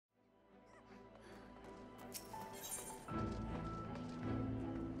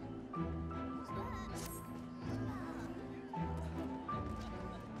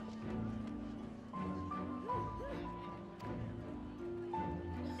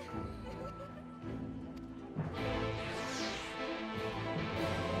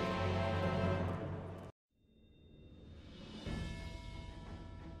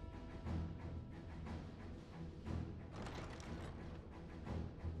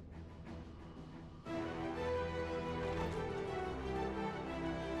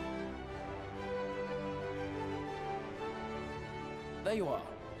there you are.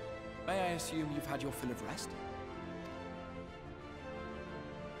 May I assume you've had your fill of rest?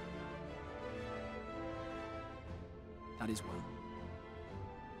 That is well.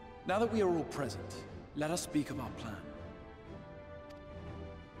 Now that we are all present, let us speak of our plan.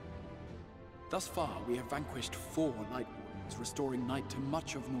 Thus far, we have vanquished 4 Light Wardens, restoring night to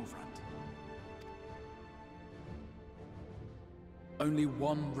much of Norvrand. Only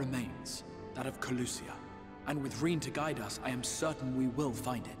one remains, that of Calusia. And with Reen to guide us, I am certain we will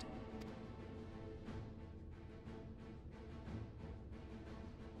find it.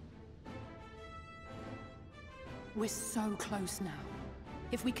 We're so close now.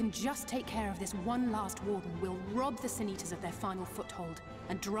 If we can just take care of this one last Warden, we'll rob the Sin Eaters of their final foothold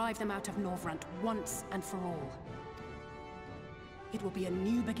and drive them out of Norvrand once and for all. It will be a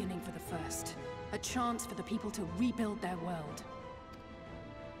new beginning for the First, a chance for the people to rebuild their world.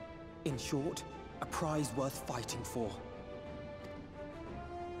 In short, a prize worth fighting for.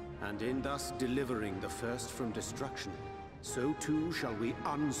 And in thus delivering the First from destruction, so too shall we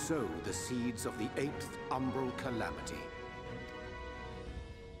unsow the seeds of the 8th Umbral Calamity.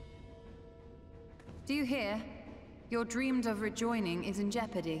 Do you hear? Your dreamed of rejoining is in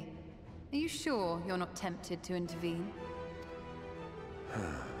jeopardy. Are you sure you're not tempted to intervene?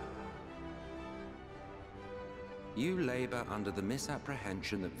 You labor under the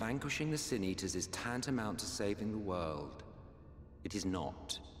misapprehension that vanquishing the Sin Eaters is tantamount to saving the world. It is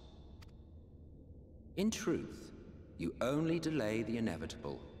not. In truth, you only delay the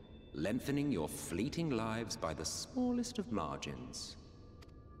inevitable, lengthening your fleeting lives by the smallest of margins.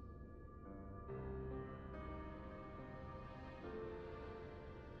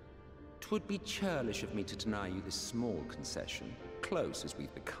 Twould be churlish of me to deny you this small concession, close as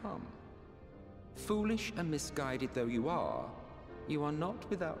we've become. Foolish and misguided though you are not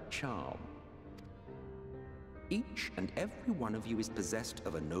without charm. Each and every one of you is possessed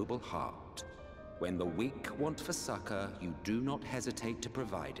of a noble heart. When the weak want for succor, you do not hesitate to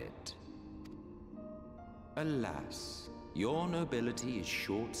provide it. Alas, your nobility is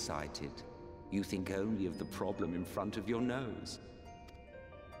short-sighted. You think only of the problem in front of your nose.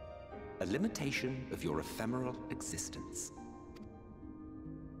 A limitation of your ephemeral existence.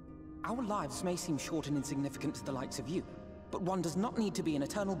 Our lives may seem short and insignificant to the likes of you, but one does not need to be an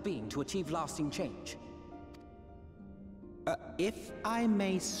eternal being to achieve lasting change. If I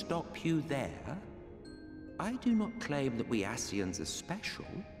may stop you there, I do not claim that we Ascians are special.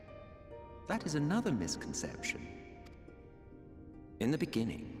 That is another misconception. In the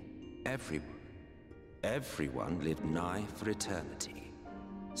beginning, everyone lived nigh for eternity.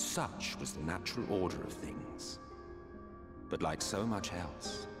 Such was the natural order of things. But like so much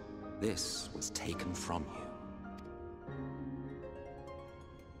else, this was taken from you.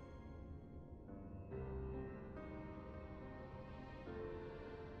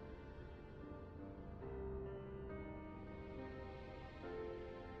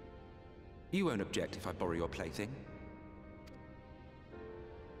 You won't object if I borrow your plaything?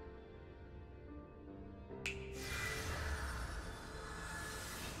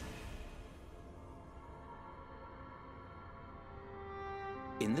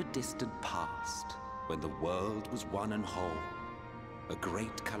 In the distant past, when the world was one and whole, a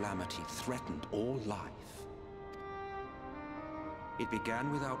great calamity threatened all life. It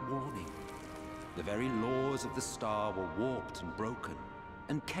began without warning. The very laws of the star were warped and broken,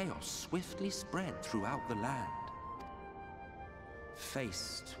 and chaos swiftly spread throughout the land.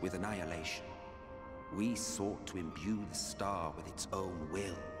 Faced with annihilation, we sought to imbue the star with its own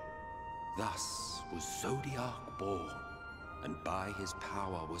will. Thus was Zodiac born, and by his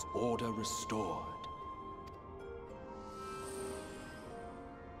power was order restored.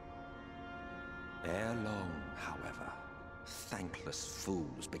 Ere long, however, thankless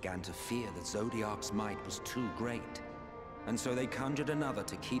fools began to fear that Zodiac's might was too great, and so they conjured another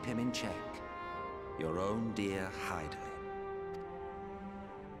to keep him in check. Your own dear Hydaelyn.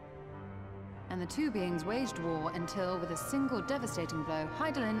 And the two beings waged war until, with a single devastating blow,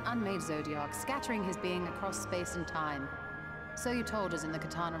 Hydaelyn unmade Zodiac, scattering his being across space and time. So you told us in the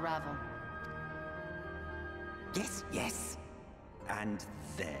Katana Ravel. Yes, yes. And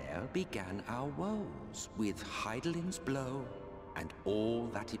there began our woes, with Hydaelyn's blow and all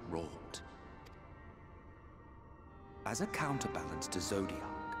that it wrought. As a counterbalance to Zodiac,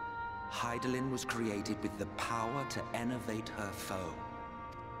 Hydaelyn was created with the power to enervate her foe.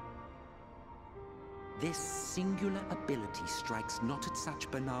 This singular ability strikes not at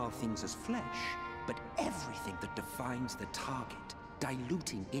such banal things as flesh, but everything that defines the target,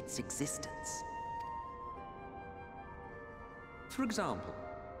 diluting its existence. For example,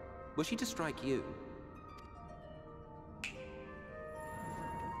 were she to strike you,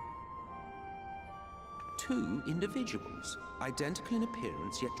 2 individuals, identical in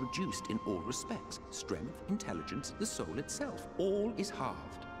appearance yet reduced in all respects. Strength, intelligence, the soul itself, all is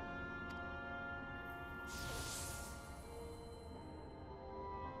halved.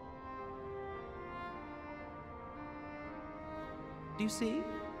 Do you see?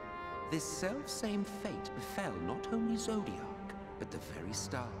 This self-same fate befell not only Zodiac, but the very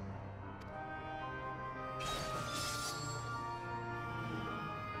star.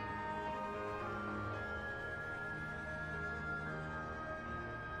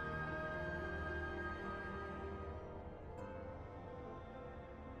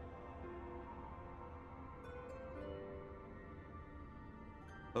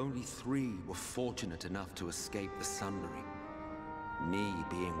 Only 3 were fortunate enough to escape the Sundering, me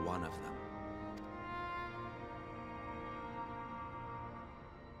being one of them.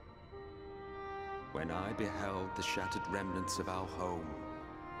 When I beheld the shattered remnants of our home,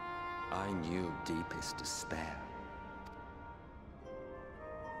 I knew deepest despair.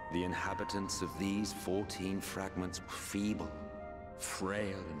 The inhabitants of these 14 fragments were feeble,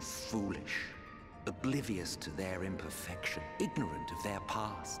 frail and foolish, oblivious to their imperfection, ignorant of their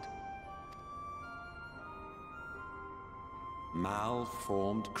past.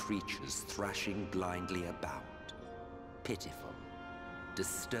 Malformed creatures thrashing blindly about. Pitiful,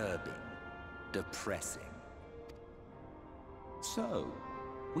 disturbing, depressing. So,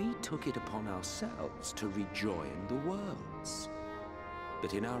 we took it upon ourselves to rejoin the worlds.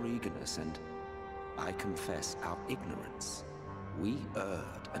 But in our eagerness and, I confess, our ignorance, we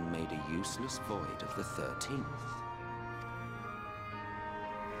erred and made a useless void of the 13th.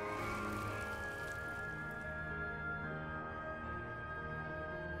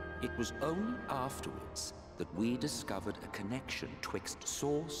 It was only afterwards that we discovered a connection twixt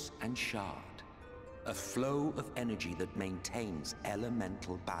source and shard, a flow of energy that maintains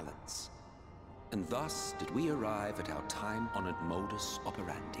elemental balance. And thus did we arrive at our time-honored modus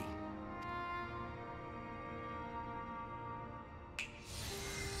operandi.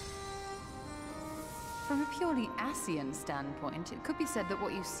 From a purely Ascian standpoint, it could be said that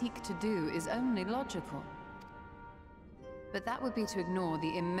what you seek to do is only logical. But that would be to ignore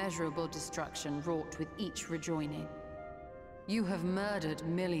the immeasurable destruction wrought with each rejoining. You have murdered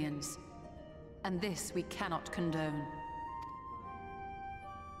millions, and this we cannot condone.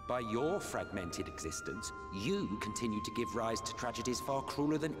 By your fragmented existence, you continue to give rise to tragedies far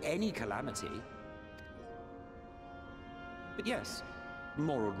crueler than any calamity. But yes,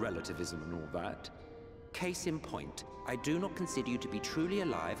 moral relativism and all that. Case in point, I do not consider you to be truly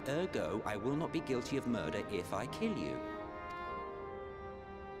alive, ergo I will not be guilty of murder if I kill you.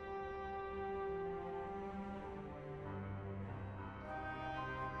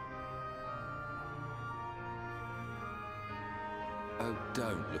 Oh,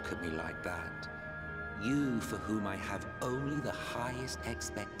 don't look at me like that. You for whom I have only the highest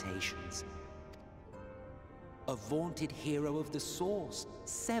expectations. A vaunted hero of the Source,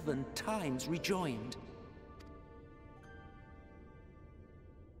 7 times rejoined.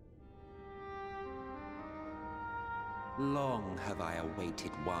 Long have I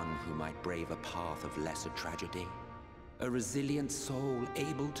awaited one who might brave a path of lesser tragedy. A resilient soul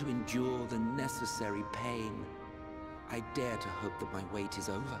able to endure the necessary pain. I dare to hope that my wait is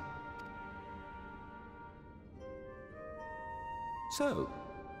over. So,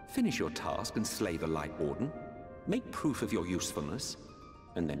 finish your task and slay the Light Warden. Make proof of your usefulness,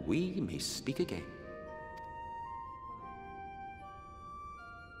 and then we may speak again.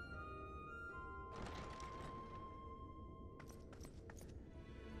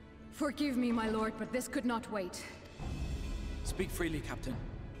 Forgive me, my lord, but this could not wait. Speak freely, Captain.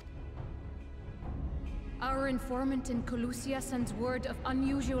 Our informant in Colusia sends word of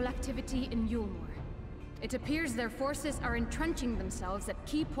unusual activity in Yulmore. It appears their forces are entrenching themselves at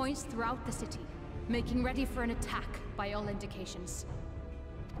key points throughout the city, making ready for an attack by all indications.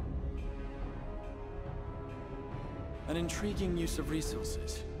 An intriguing use of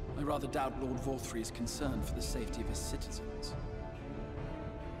resources. I rather doubt Lord Vauthry is concerned for the safety of his citizens.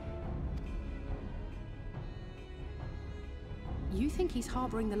 You think he's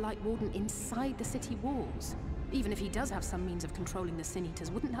harboring the Light Warden inside the city walls? Even if he does have some means of controlling the Sin Eaters,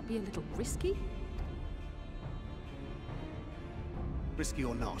 wouldn't that be a little risky? Risky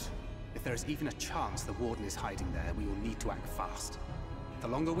or not, if there is even a chance the Warden is hiding there, we will need to act fast. The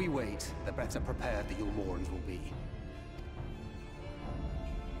longer we wait, the better prepared the Yulmorans will be.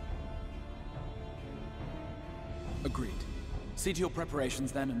 Agreed. See to your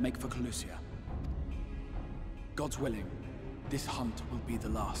preparations then and make for Colusia. God's willing, this hunt will be the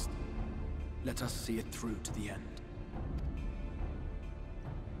last. Let us see it through to the end.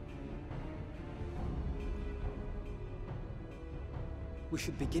 We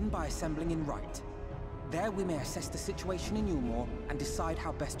should begin by assembling in Rite. There we may assess the situation in Yulmore and decide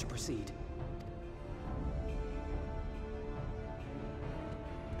how best to proceed.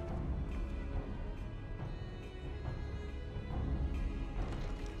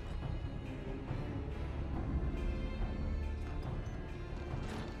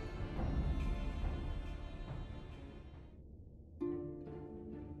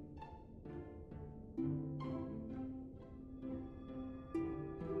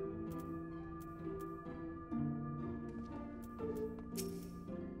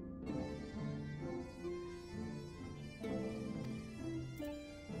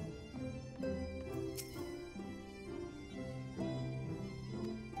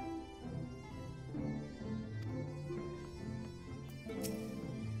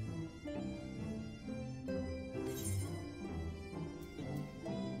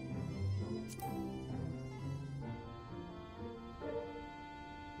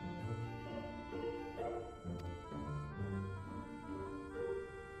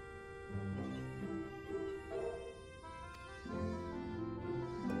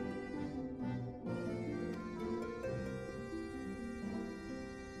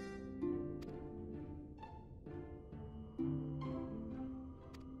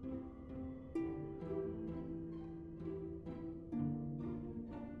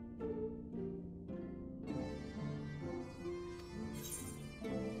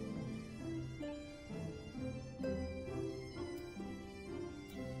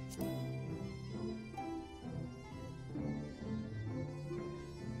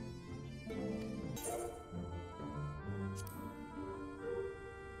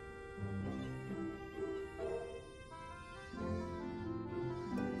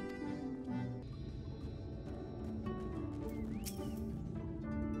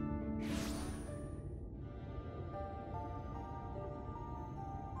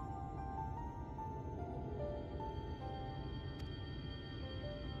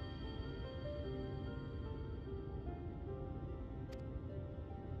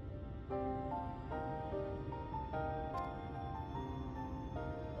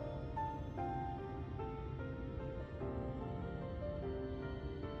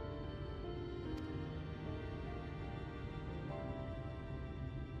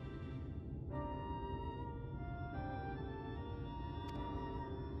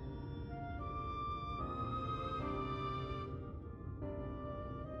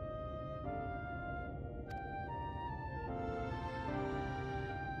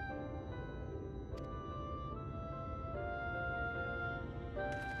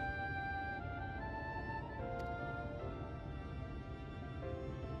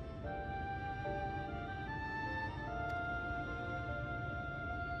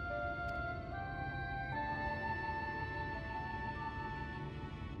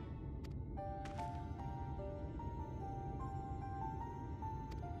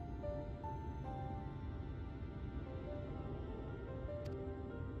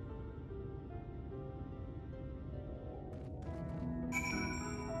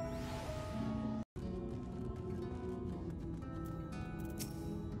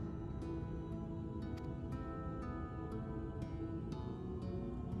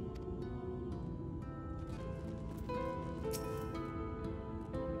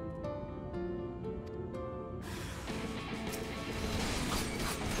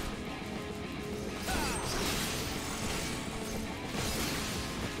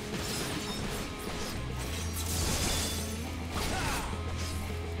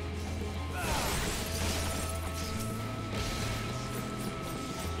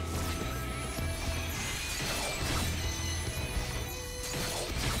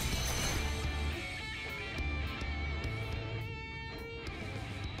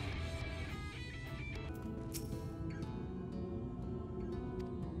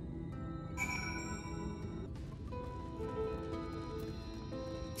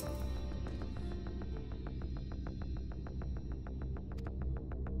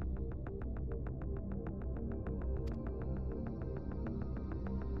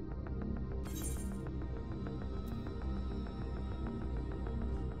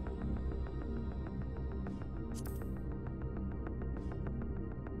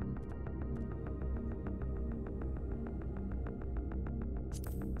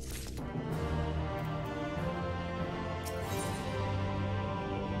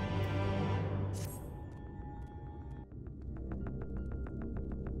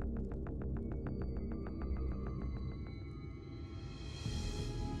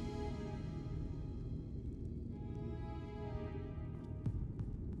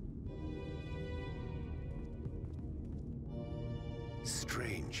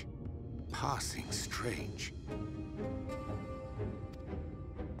 strange. Passing strange.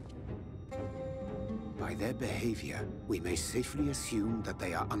 By their behavior, we may safely assume that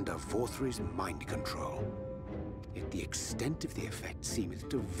they are under Vauthry's mind control. Yet the extent of the effect seemeth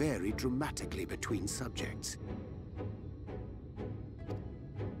to vary dramatically between subjects.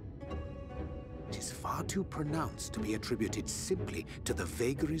 It is far too pronounced to be attributed simply to the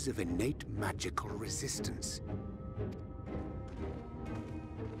vagaries of innate magical resistance.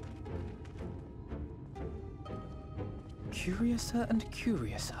 Curiouser and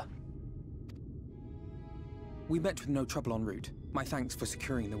curiouser. We met with no trouble en route. My thanks for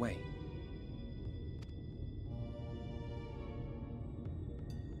securing the way.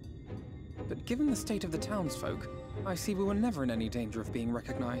 But given the state of the townsfolk, I see we were never in any danger of being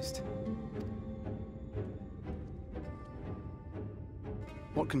recognized.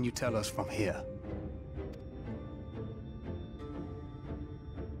 What can you tell us from here?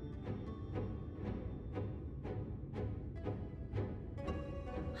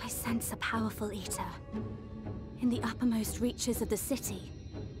 I sense a powerful eater in the uppermost reaches of the city.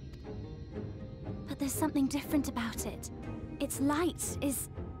 But there's something different about it. Its light is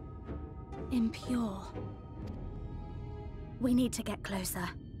impure. We need to get closer.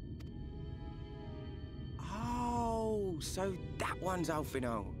 Oh, so that one's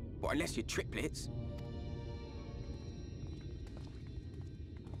Alphino. Well, unless you're triplets.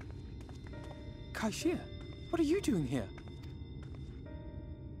 Kaishir, what are you doing here?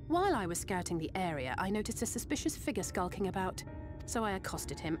 While I was scouting the area, I noticed a suspicious figure skulking about. So I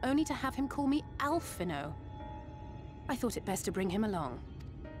accosted him, only to have him call me Alphino. I thought it best to bring him along.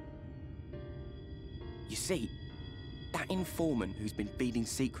 You see, that informant who's been feeding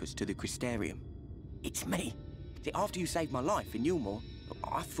secrets to the Crystarium, it's me. See, after you saved my life in Yulmore,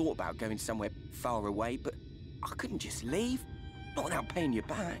 I thought about going somewhere far away, but I couldn't just leave, not without paying you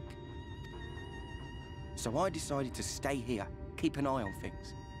back. So I decided to stay here, keep an eye on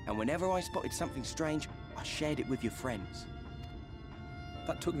things. And whenever I spotted something strange, I shared it with your friends.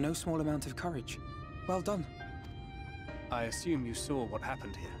 That took no small amount of courage. Well done. I assume you saw what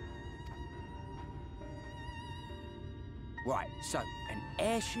happened here. Right, so an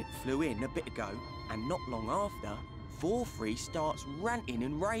airship flew in a bit ago, and not long after, Vauthry starts ranting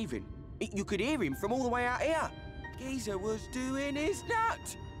and raving. You could hear him from all the way out here. Geezer was doing his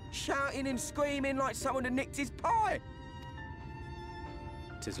nut, shouting and screaming like someone had nicked his pie.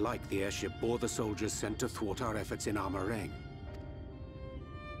 'Tis like the airship bore the soldiers sent to thwart our efforts in Armorang.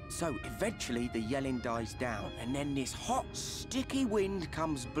 So eventually the yelling dies down, and then this hot, sticky wind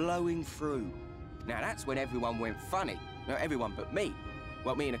comes blowing through. Now that's when everyone went funny. No, everyone but me.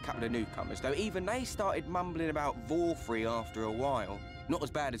 Well, me and a couple of newcomers, though even they started mumbling about Vauthry after a while. Not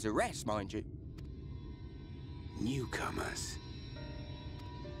as bad as the rest, mind you. Newcomers.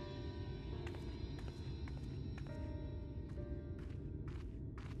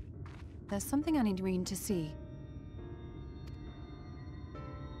 There's something I need Reen to see.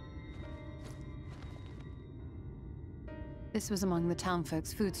 This was among the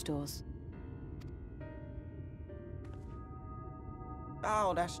townfolk's food stores.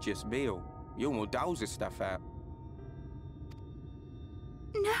 Oh, that's just meal. Yulmore doles his stuff out.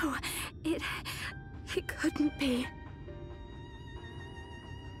 No, it couldn't be.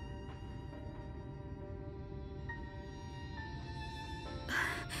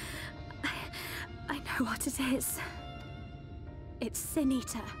 I know what it is. It's Sin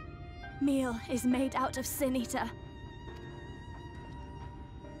Eater. Meal is made out of Sin Eater.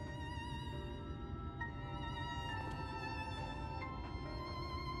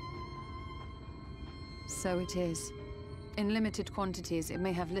 So it is. In limited quantities, it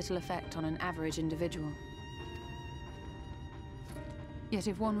may have little effect on an average individual. Yet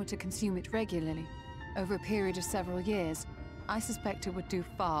if one were to consume it regularly, over a period of several years, I suspect it would do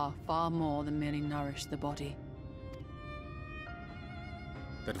far, far more than merely nourish the body.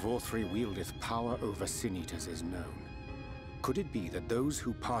 That Vauthry wieldeth power over Sin-Eaters is known. Could it be that those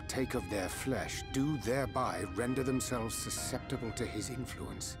who partake of their flesh do thereby render themselves susceptible to his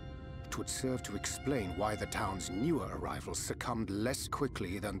influence? 'Twould serve to explain why the town's newer arrivals succumbed less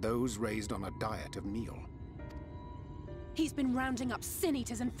quickly than those raised on a diet of meal. He's been rounding up Sin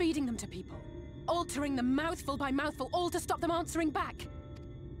Eaters and feeding them to people. Altering them mouthful by mouthful, all to stop them answering back.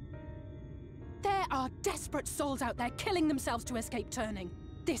 There are desperate souls out there killing themselves to escape turning.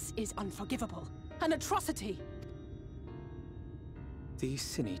 This is unforgivable. An atrocity. These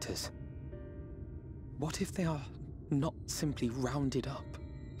Sin-Eaters. What if they are not simply rounded up?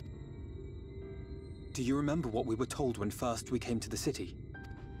 Do you remember what we were told when first we came to the city?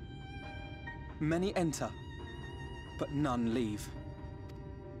 Many enter, but none leave.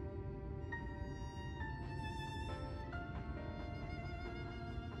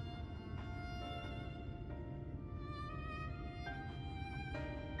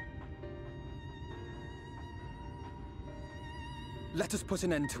 Let us put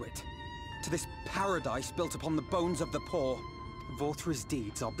an end to it. To this paradise built upon the bones of the poor. Vauthry's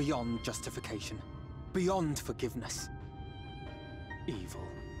deeds are beyond justification. Beyond forgiveness. Evil.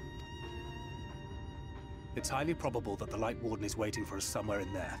 It's highly probable that the Light Warden is waiting for us somewhere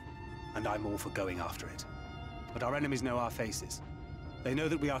in there, and I'm all for going after it. But our enemies know our faces. They know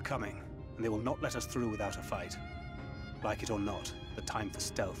that we are coming, and they will not let us through without a fight. Like it or not, the time for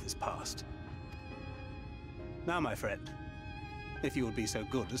stealth is past. Now, my friend, if you would be so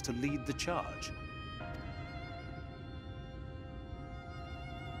good as to lead the charge.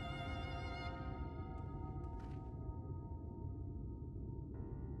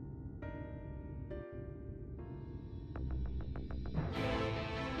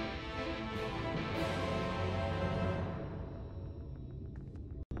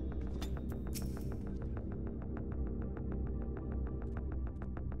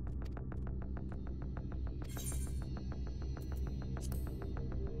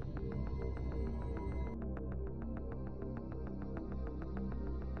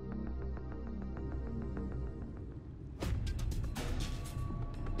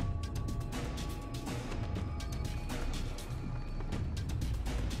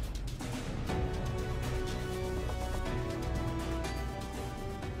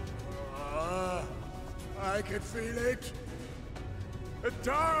 I can feel it. A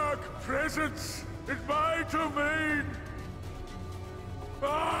dark presence in my domain.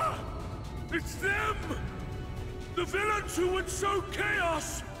 Ah! It's them! The villains who would sow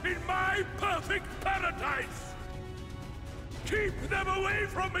chaos in my perfect paradise! Keep them away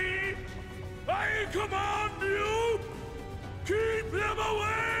from me! I command you! Keep them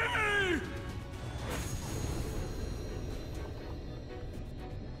away!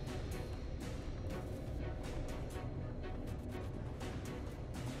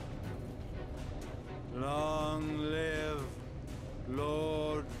 Long live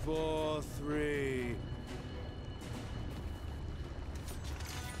Lord Vauthry.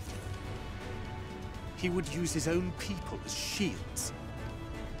 He would use his own people as shields.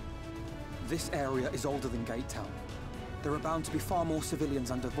 This area is older than Gate Town. There are bound to be far more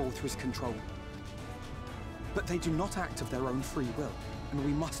civilians under Vauthry's control. But they do not act of their own free will, and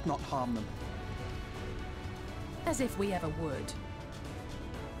we must not harm them. As if we ever would.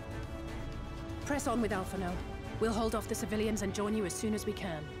 Press on with Alphano. We'll hold off the civilians and join you as soon as we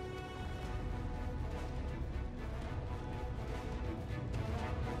can.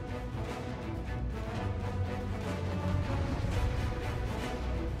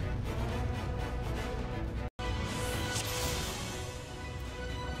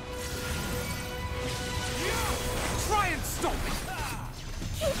 Try and stop it!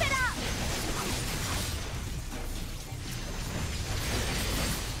 Keep it up!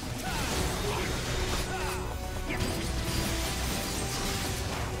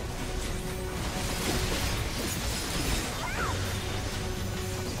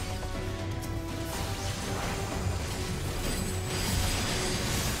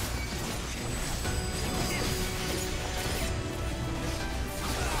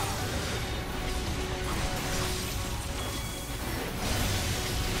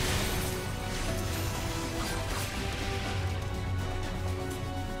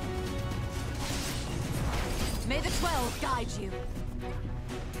 May the 12 guide you.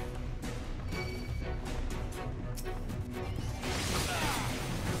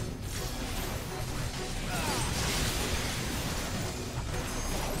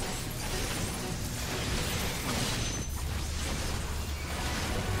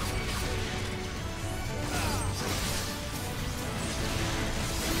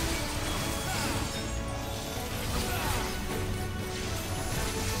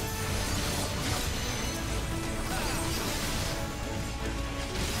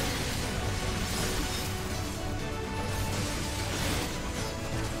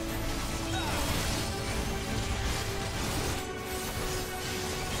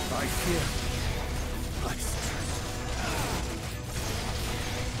 I fear my strength.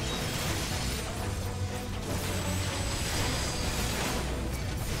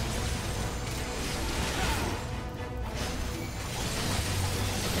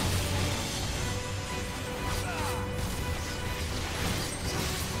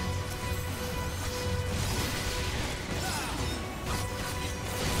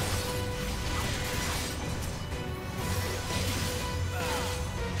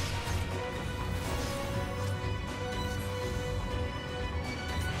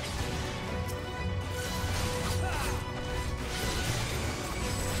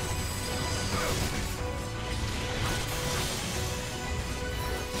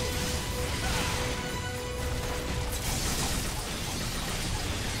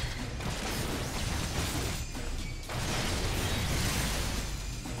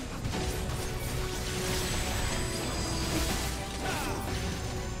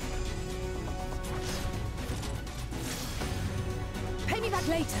 Pay me back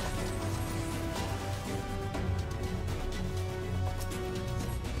later.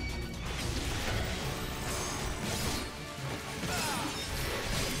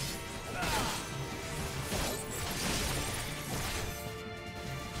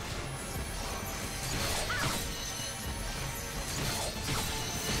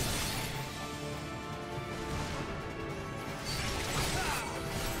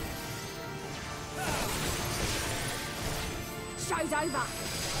 Show's over.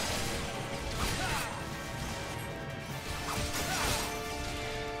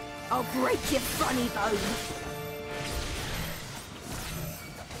 I'll break your funny bone.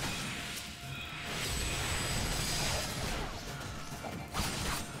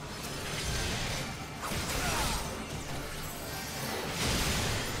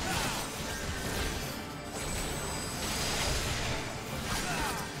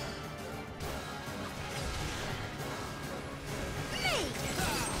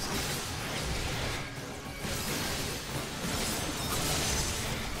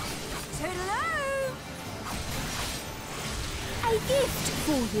 A gift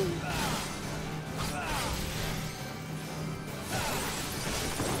for you.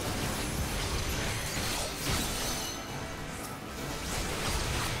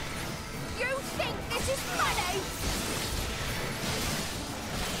 You think this is funny?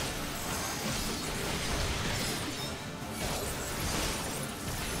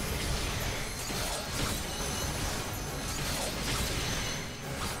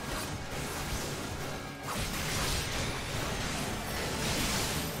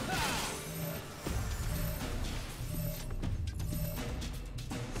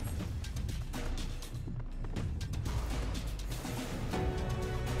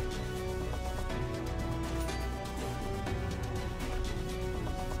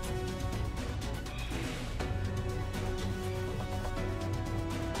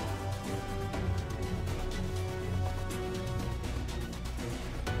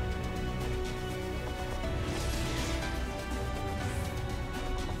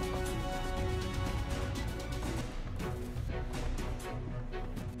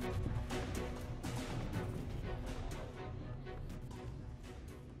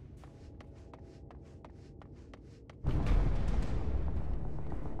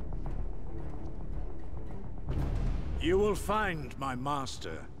 You will find my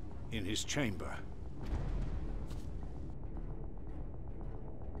master in his chamber.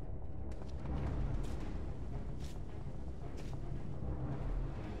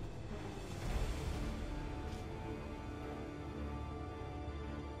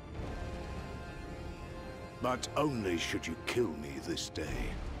 But only should you kill me this day.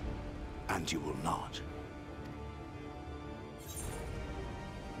 And you will not.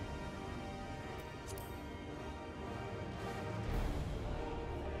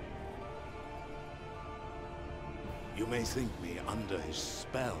 You may think me under his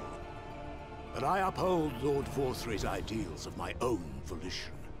spell, but I uphold Lord Vauthry's ideals of my own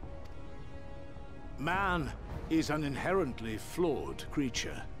volition. Man is an inherently flawed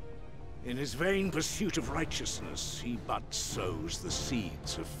creature. In his vain pursuit of righteousness, he but sows the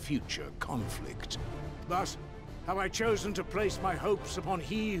seeds of future conflict. Thus, have I chosen to place my hopes upon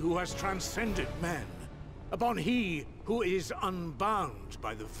he who has transcended men, upon he who is unbound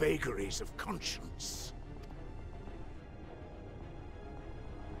by the vagaries of conscience.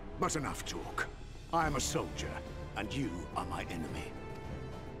 But enough talk. I am a soldier, and you are my enemy.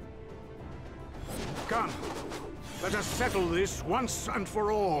 Come, let us settle this once and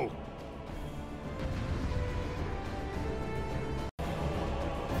for all.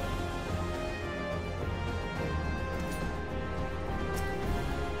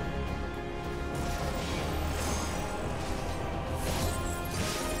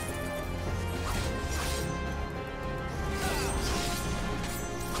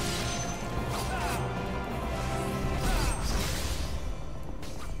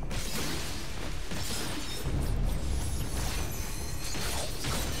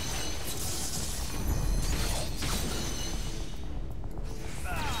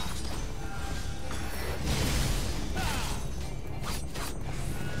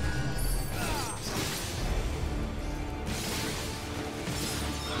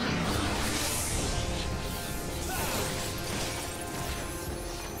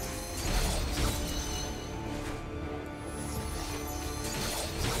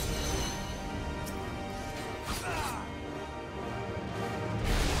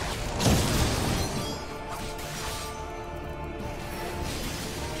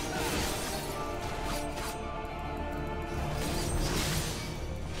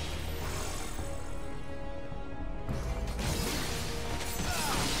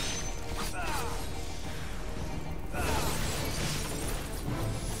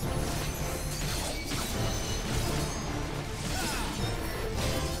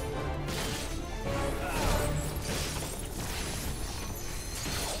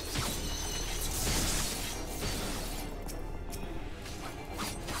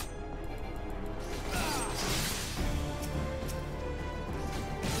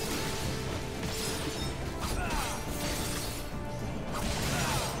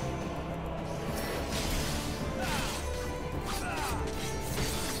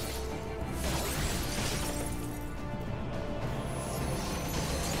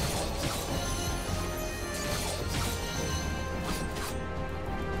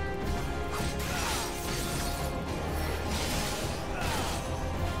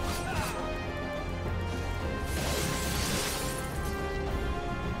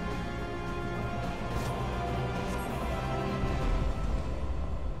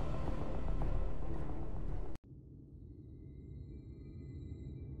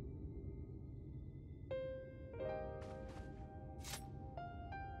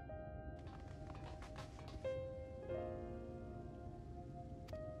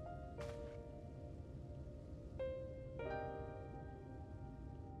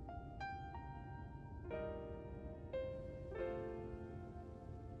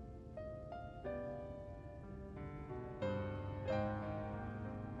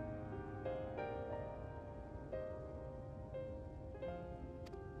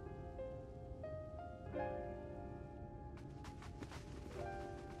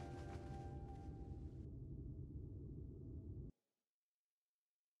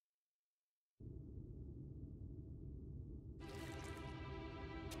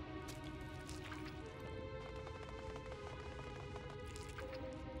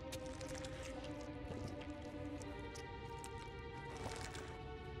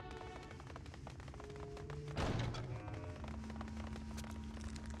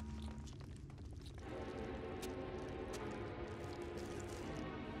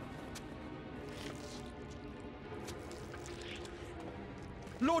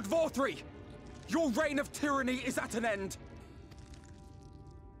 Lord Vauthry! Your reign of tyranny is at an end!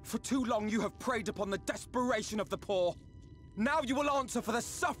 For too long you have preyed upon the desperation of the poor. Now you will answer for the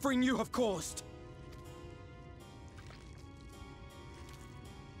suffering you have caused!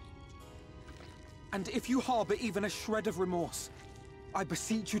 And if you harbor even a shred of remorse, I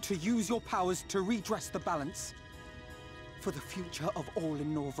beseech you to use your powers to redress the balance. For the future of all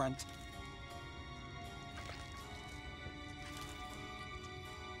in Norvrant.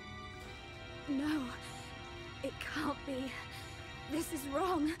 No, it can't be. This is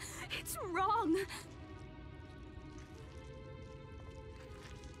wrong. It's wrong.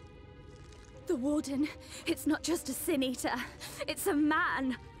 The Warden, it's not just a Sin Eater. It's a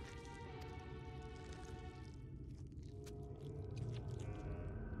man.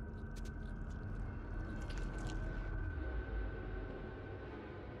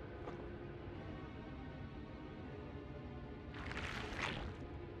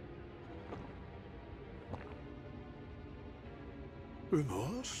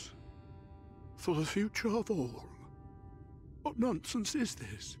 Remorse? For the future of all? What nonsense is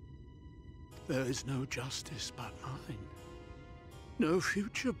this? There is no justice but mine. No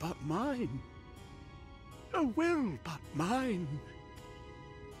future but mine. No will but mine.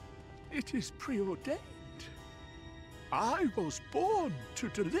 It is preordained. I was born to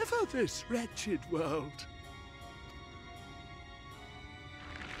deliver this wretched world.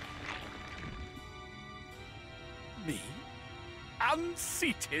 Me?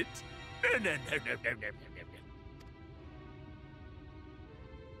 Unseated? No.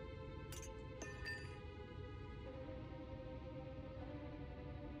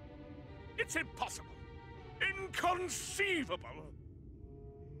 It's impossible. Inconceivable.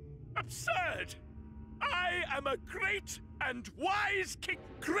 Absurd. I am a great and wise king.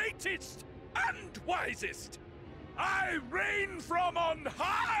 Greatest and wisest. I reign from on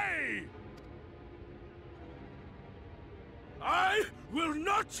high. I will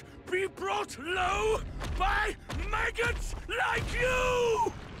not be brought low by maggots like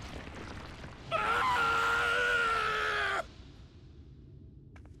you! Ah!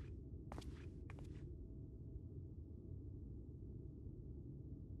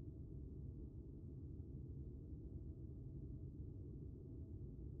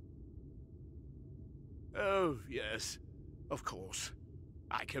 Oh, yes. Of course.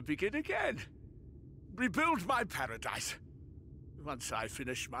 I can begin again. Rebuild my paradise. Once I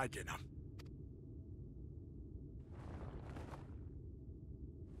finish my dinner.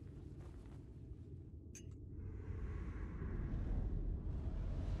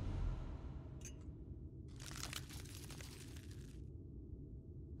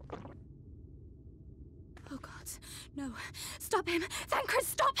 Oh God, no. Stop him! Thancred,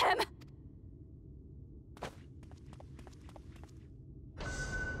 stop him!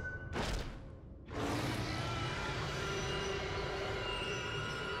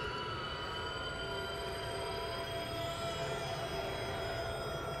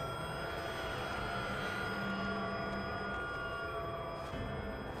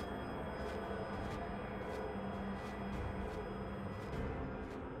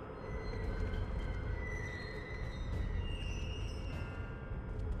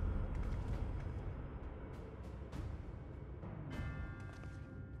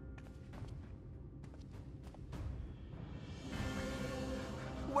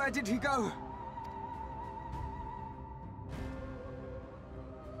 Where did he go?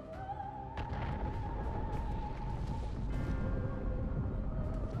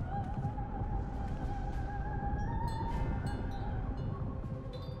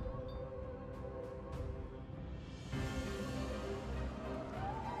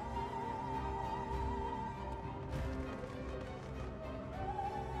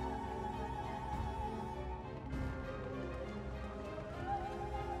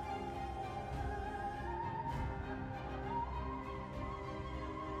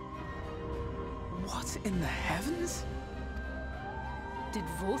 What in the heavens? Did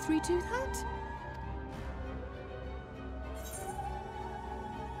Vauthry do that?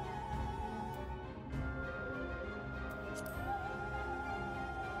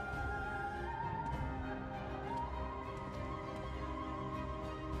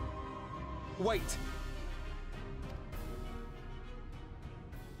 Wait!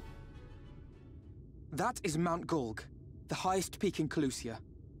 That is Mount Golg, the highest peak in Calusia.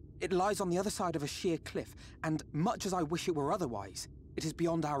 It lies on the other side of a sheer cliff, and much as I wish it were otherwise, it is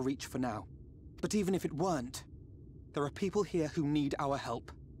beyond our reach for now. But even if it weren't, there are people here who need our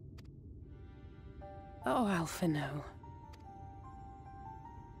help. Oh, Alphino.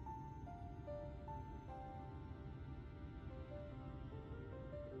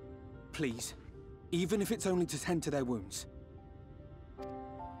 Please. Even if it's only to tend to their wounds.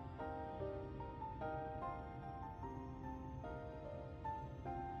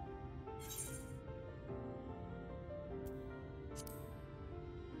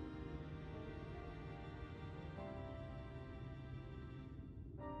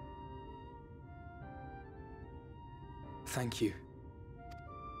 Thank you.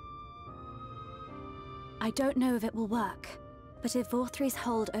 I don't know if it will work, but if Vauthry's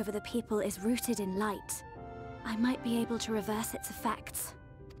hold over the people is rooted in light, I might be able to reverse its effects.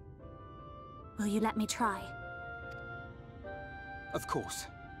 Will you let me try? Of course.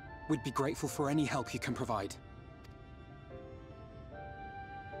 We'd be grateful for any help you can provide.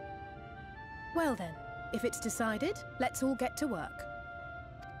 Well then, if it's decided, let's all get to work.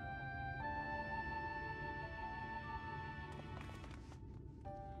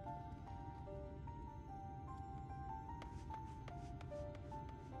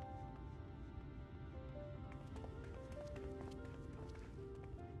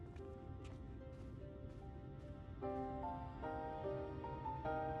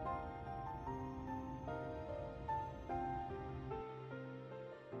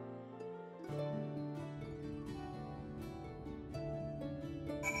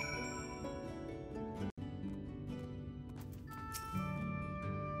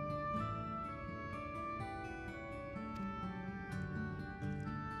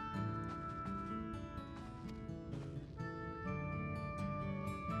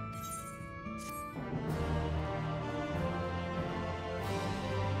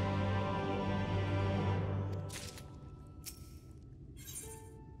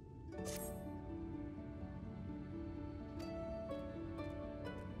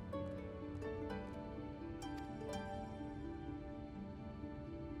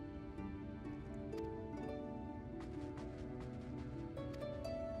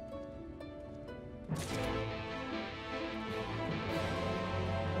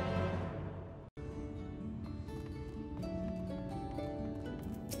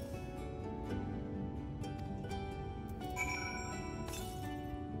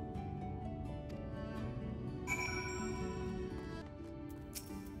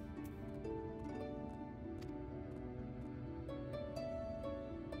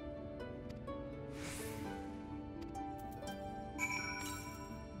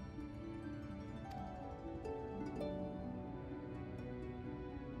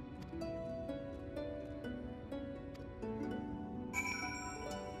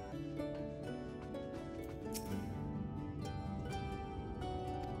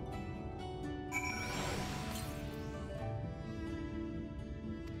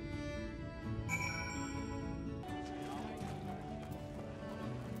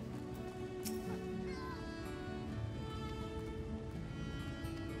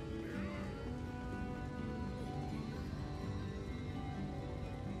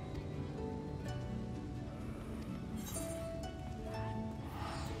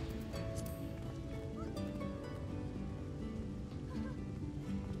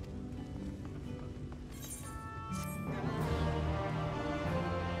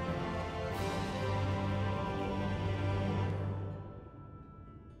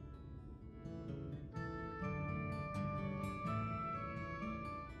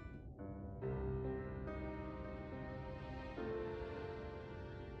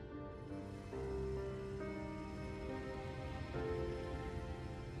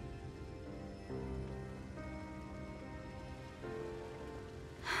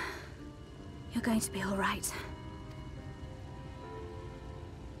 You're going to be all right.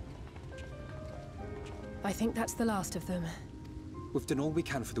 I think that's the last of them. We've done all we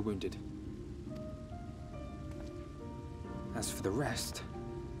can for the wounded. As for the rest...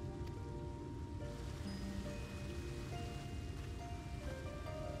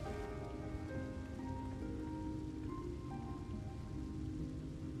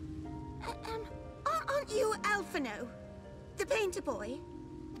 Aren't you Alphino? The painter boy?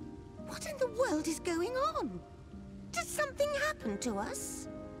 What in the world is going on? Did something happen to us?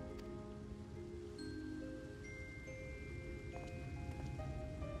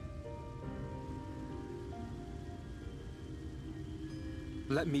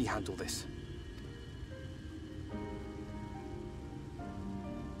 Let me handle this.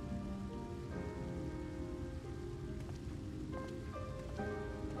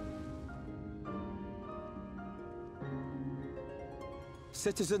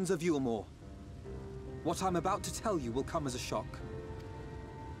 Citizens of Yulmore, what I'm about to tell you will come as a shock.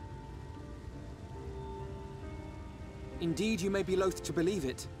 Indeed, you may be loath to believe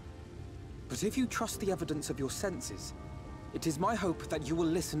it, but if you trust the evidence of your senses, It is my hope that you will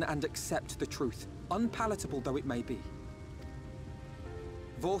listen and accept the truth, unpalatable though it may be.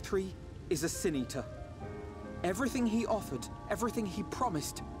 Vauthry is a Sin Eater. Everything he offered, everything he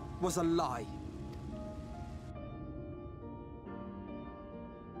promised, was a lie.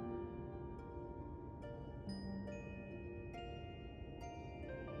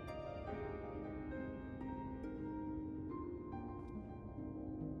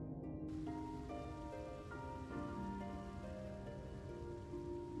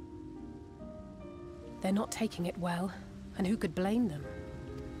 They're not taking it well, and who could blame them?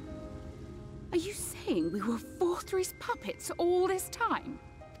 Are you saying we were Vauthry's puppets all this time?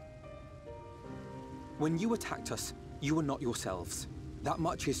 When you attacked us, you were not yourselves. That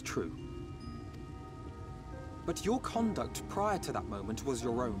much is true. But your conduct prior to that moment was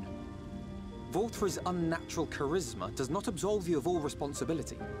your own. Vauthry's unnatural charisma does not absolve you of all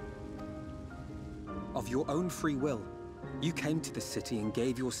responsibility. Of your own free will, you came to this city and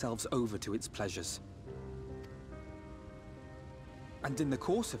gave yourselves over to its pleasures. And in the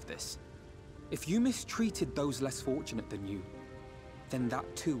course of this, if you mistreated those less fortunate than you, then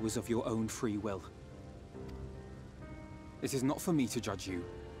that too was of your own free will. It is not for me to judge you,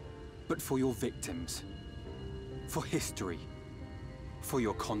 but for your victims, for history, for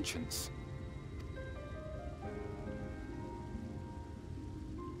your conscience.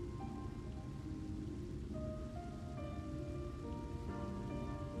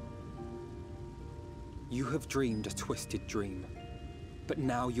 You have dreamed a twisted dream. But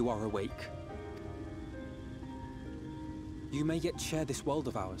now you are awake. You may yet share this world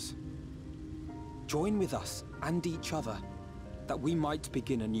of ours. Join with us and each other, that we might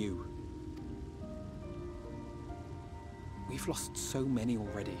begin anew. We've lost so many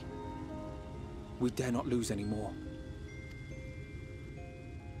already. We dare not lose any more.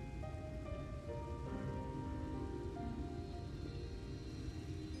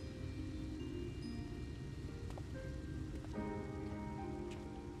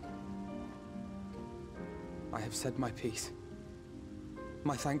 I have said my piece.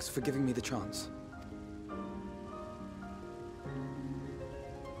 My thanks for giving me the chance.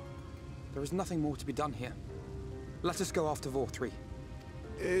 There is nothing more to be done here. Let us go after Vauthry.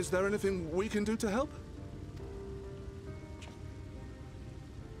 Is there anything we can do to help?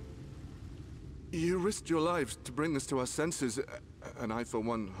 You risked your lives to bring us to our senses, and I, for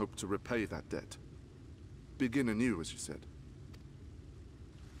one, hope to repay that debt. Begin anew, as you said.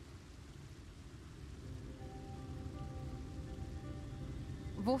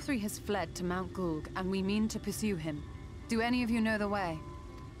 Vauthry has fled to Mount Gulg, and we mean to pursue him. Do any of you know the way?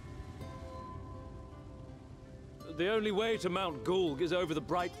 The only way to Mount Gulg is over the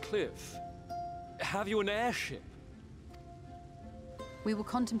Bright Cliff. Have you an airship? We will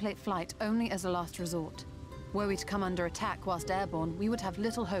contemplate flight only as a last resort. Were we to come under attack whilst airborne, we would have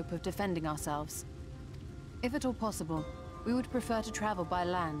little hope of defending ourselves. If at all possible, we would prefer to travel by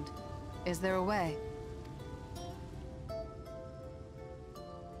land. Is there a way?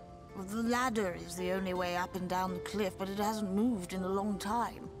 The ladder is the only way up and down the cliff, but it hasn't moved in a long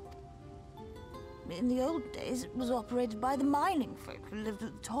time. In the old days, it was operated by the mining folk who lived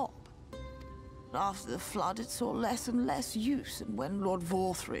at the top. After the flood, it saw less and less use, and when Lord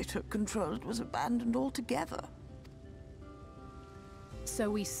Vauthry took control, it was abandoned altogether. So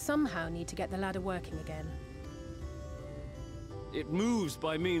we somehow need to get the ladder working again. It moves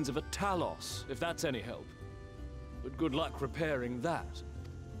by means of a talos, if that's any help. But good luck repairing that.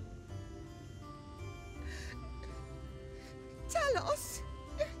 Talos?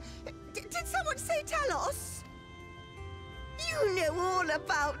 Did someone say Talos? You know all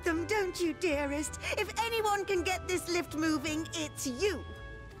about them, don't you, dearest? If anyone can get this lift moving, it's you.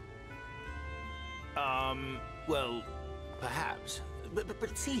 Well, perhaps.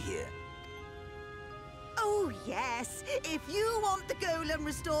 But see here. Oh, yes. If you want the golem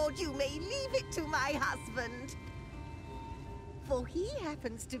restored, you may leave it to my husband. For he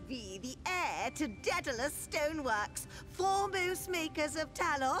happens to be the heir to Daedalus Stoneworks, foremost makers of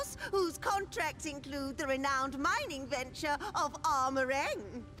Talos, whose contracts include the renowned mining venture of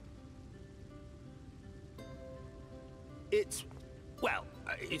Armoreng. Well,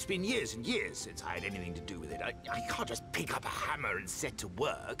 it's been years and years since I had anything to do with it. I can't just pick up a hammer and set to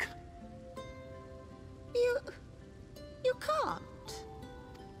work. You can't?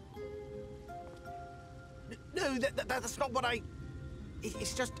 No, that's not what I...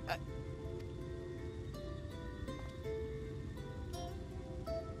 It's just...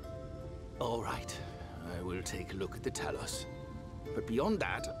 All right, I will take a look at the Talos. But beyond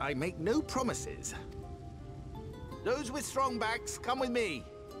that, I make no promises. Those with strong backs, come with me.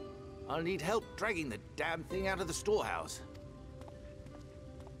 I'll need help dragging the damn thing out of the storehouse.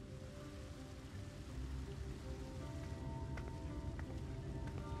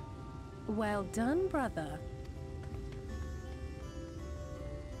 Well done, brother.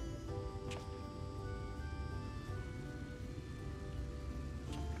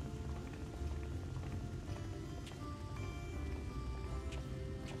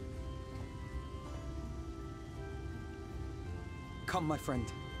 Come, my friend.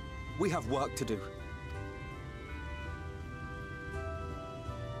 We have work to do.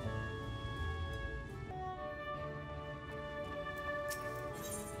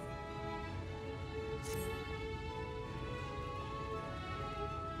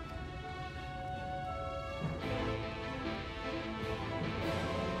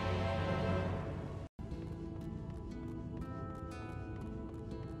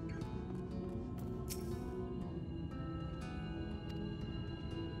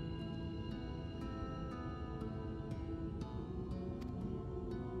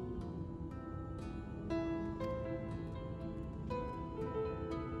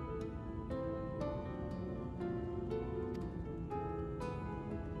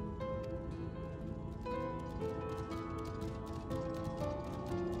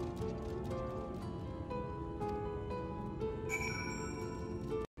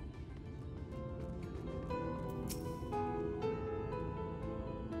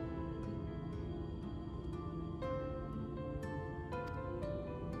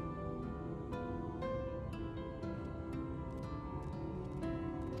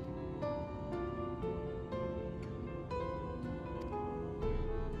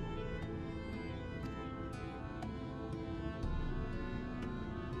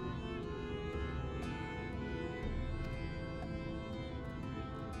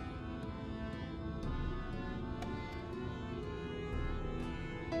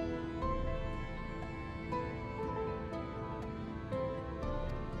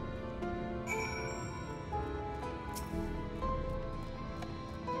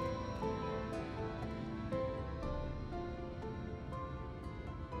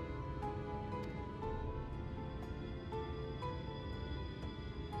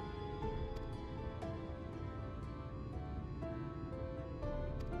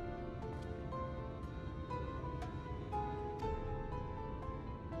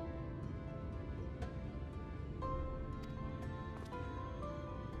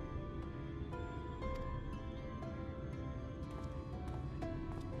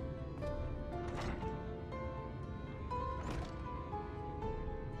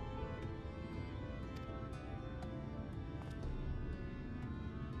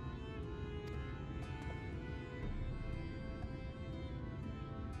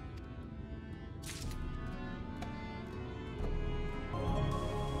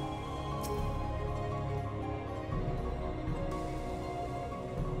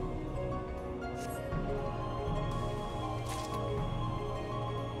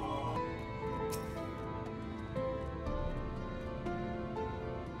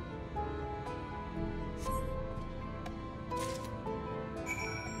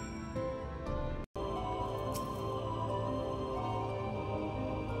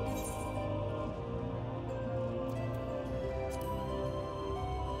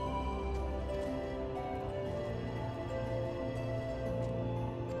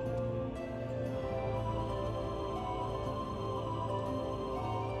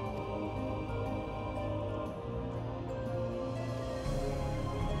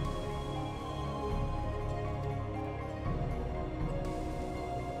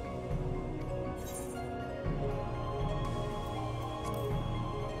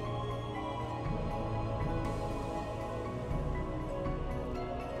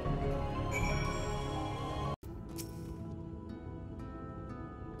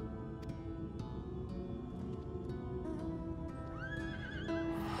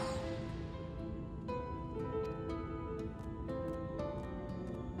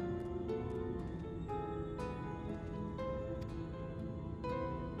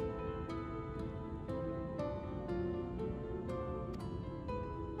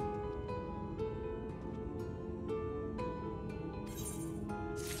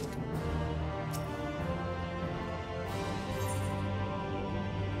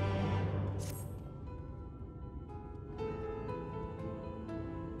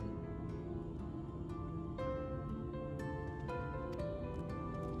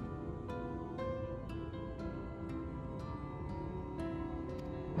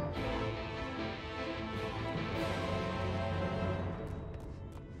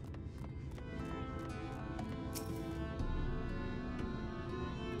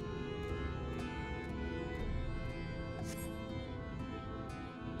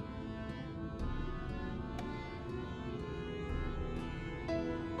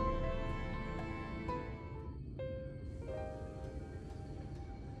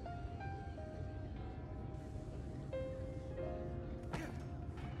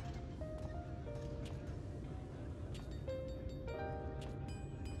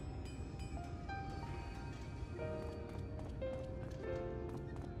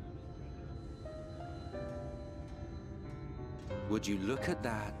 Would you look at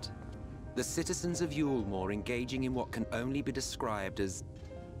that? The citizens of Yulmore engaging in what can only be described as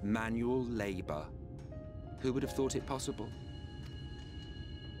manual labor. Who would have thought it possible?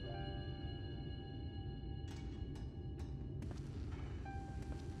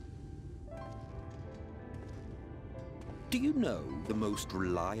 Do you know the most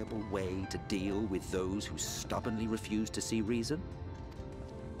reliable way to deal with those who stubbornly refuse to see reason?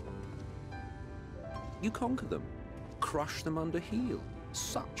 You conquer them, crush them under heel.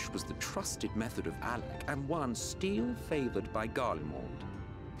 Such was the trusted method of Alec, and one still favored by Garlemald.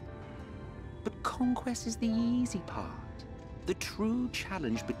 But conquest is the easy part. The true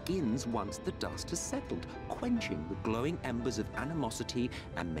challenge begins once the dust has settled, quenching the glowing embers of animosity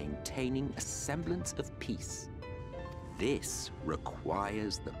and maintaining a semblance of peace. This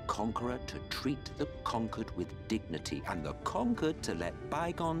requires the conqueror to treat the conquered with dignity, and the conquered to let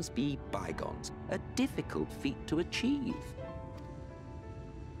bygones be bygones, a difficult feat to achieve.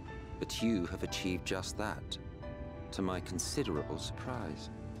 But you have achieved just that, to my considerable surprise.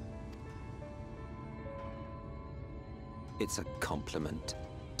 It's a compliment.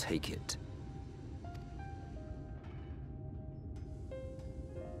 Take it.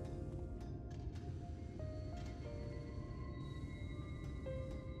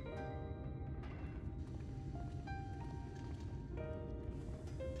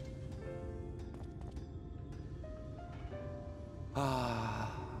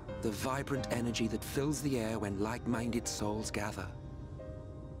 Ah, the vibrant energy that fills the air when like-minded souls gather.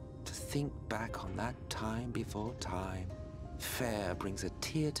 To think back on that time before time, fair brings a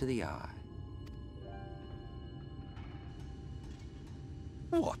tear to the eye.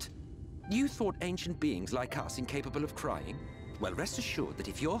 What? You thought ancient beings like us incapable of crying? Well, rest assured that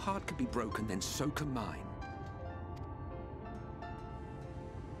if your heart can be broken, then so can mine.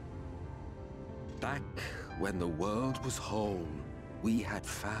 Back when the world was whole, we had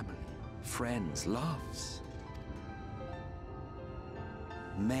family, friends, loves.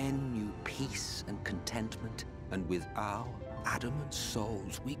 Men knew peace and contentment, and with our adamant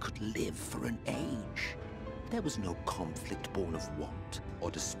souls, we could live for an age. There was no conflict born of want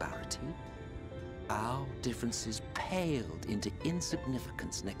or disparity. Our differences paled into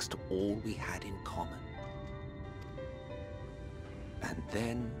insignificance next to all we had in common. And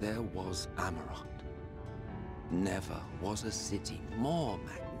then there was Amarok. Never was a city more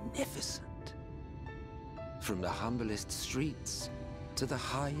magnificent. From the humblest streets to the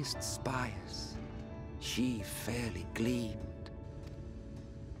highest spires, she fairly gleamed.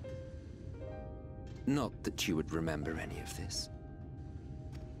 Not that you would remember any of this.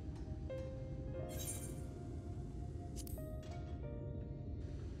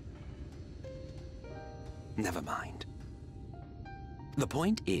 Never mind. The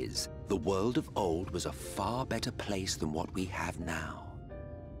point is, the world of old was a far better place than what we have now.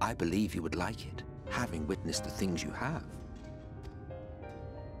 I believe you would like it, having witnessed the things you have.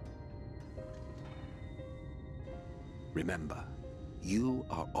 Remember, you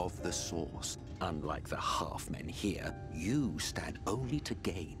are of the source. Unlike the half-men here, you stand only to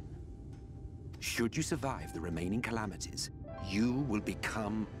gain. Should you survive the remaining calamities, you will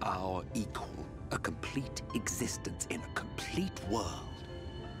become our equal. A complete existence in a complete world.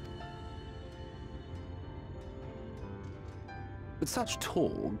 But such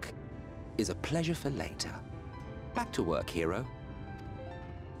talk is a pleasure for later. Back to work, hero.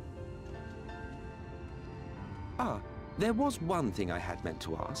 Ah, there was one thing I had meant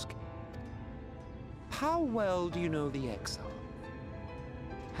to ask. How well do you know the Exarch?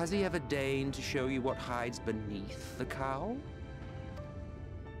 Has he ever deigned to show you what hides beneath the cowl?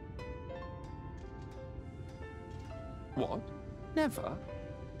 What? Never?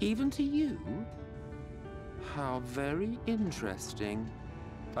 Even to you? How very interesting.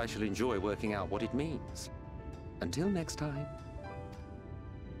 I shall enjoy working out what it means. Until next time.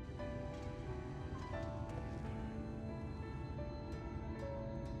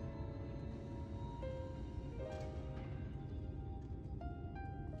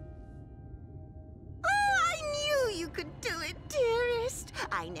 Oh, I knew you could do it, dearest.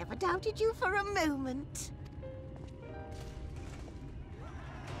 I never doubted you for a moment.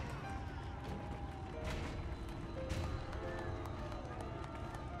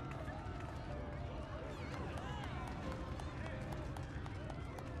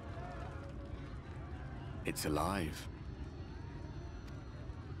 It's alive.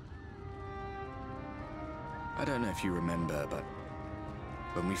 I don't know if you remember, but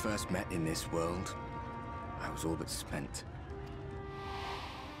when we first met in this world, I was all but spent.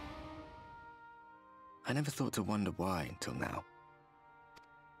 I never thought to wonder why until now.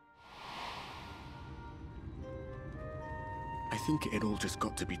 I think it all just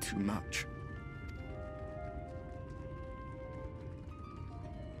got to be too much.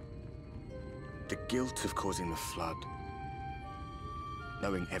 The guilt of causing the flood.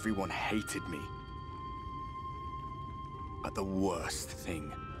 Knowing everyone hated me. But the worst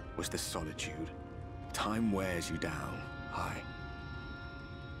thing was the solitude. Time wears you down, aye.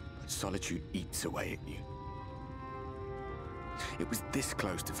 But solitude eats away at you. It was this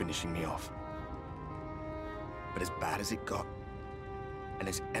close to finishing me off. But as bad as it got, and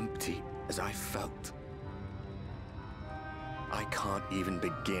as empty as I felt, I can't even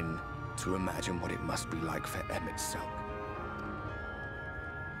begin to imagine what it must be like for Emet-Selch.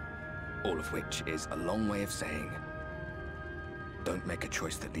 All of which is a long way of saying, don't make a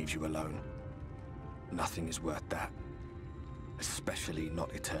choice that leaves you alone. Nothing is worth that. Especially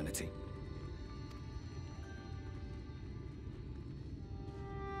not eternity.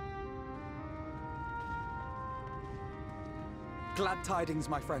 Glad tidings,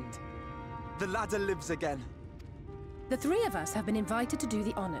 my friend. The ladder lives again. The three of us have been invited to do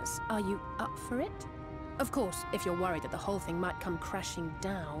the honors. Are you up for it? Of course, if you're worried that the whole thing might come crashing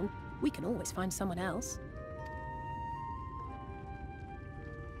down, we can always find someone else.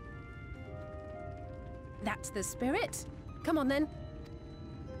 That's the spirit. Come on, then.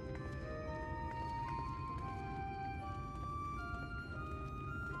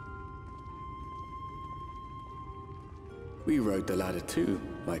 We rode the ladder too,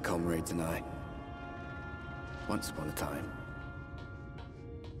 my comrades and I. Once upon a time.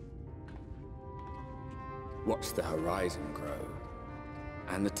 Watched the horizon grow,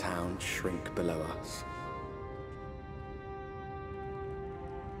 and the town shrink below us.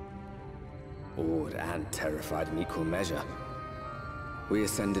 Awed and terrified in equal measure, we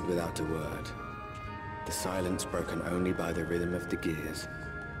ascended without a word, the silence broken only by the rhythm of the gears.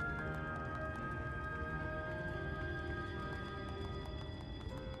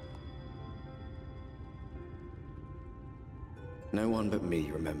 No one but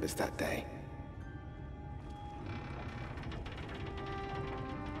me remembers that day.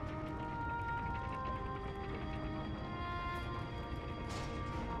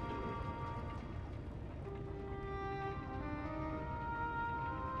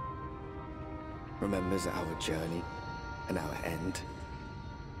 Remembers our journey and our end.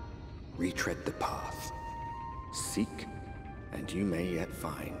 Retread the path. Seek, and you may yet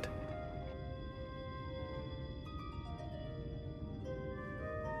find.